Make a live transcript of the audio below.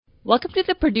Welcome to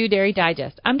the Purdue Dairy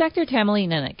Digest. I'm Dr. Tamalee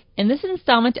Nenick. In this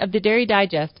installment of the Dairy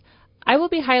Digest, I will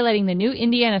be highlighting the new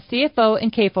Indiana CFO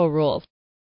and CAFO rules.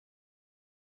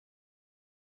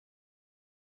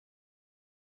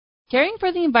 Caring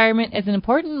for the environment is an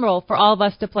important role for all of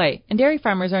us to play, and dairy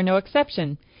farmers are no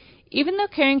exception. Even though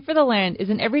caring for the land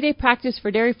is an everyday practice for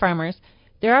dairy farmers,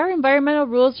 there are environmental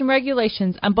rules and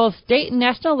regulations on both state and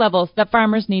national levels that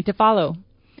farmers need to follow.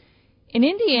 In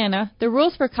Indiana, the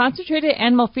rules for concentrated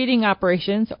animal feeding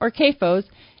operations, or CAFOs,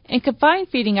 and confined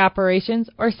feeding operations,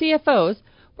 or CFOs,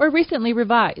 were recently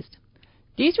revised.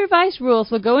 These revised rules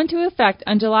will go into effect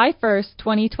on July 1,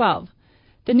 2012.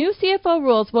 The new CFO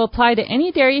rules will apply to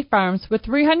any dairy farms with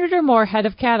 300 or more head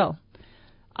of cattle.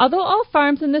 Although all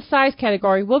farms in this size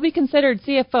category will be considered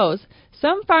CFOs,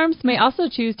 some farms may also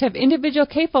choose to have individual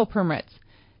CAFO permits.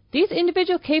 These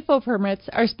individual CAFO permits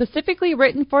are specifically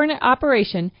written for an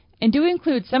operation and do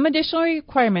include some additional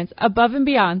requirements above and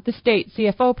beyond the state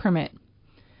CFO permit.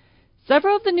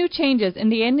 Several of the new changes in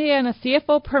the Indiana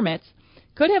CFO permits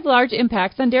could have large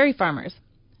impacts on dairy farmers.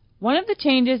 One of the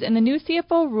changes in the new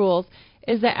CFO rules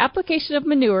is that application of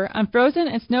manure on frozen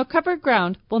and snow-covered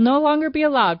ground will no longer be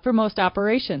allowed for most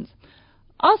operations.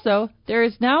 Also, there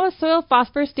is now a soil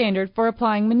phosphorus standard for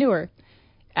applying manure.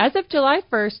 As of July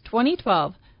 1,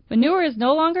 2012, manure is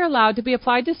no longer allowed to be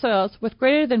applied to soils with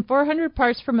greater than 400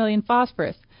 parts per million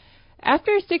phosphorus.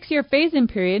 After a 6-year phase-in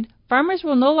period, farmers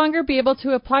will no longer be able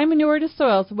to apply manure to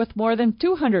soils with more than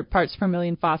 200 parts per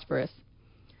million phosphorus.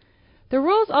 The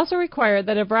rules also require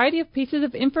that a variety of pieces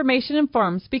of information and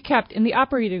forms be kept in the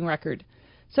operating record,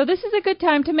 so this is a good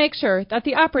time to make sure that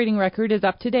the operating record is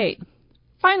up to date.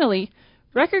 Finally,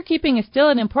 record keeping is still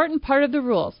an important part of the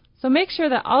rules, so make sure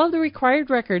that all of the required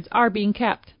records are being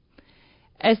kept.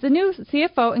 As the new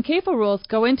CFO and CAFO rules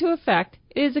go into effect,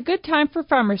 it is a good time for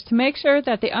farmers to make sure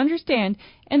that they understand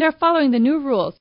and are following the new rules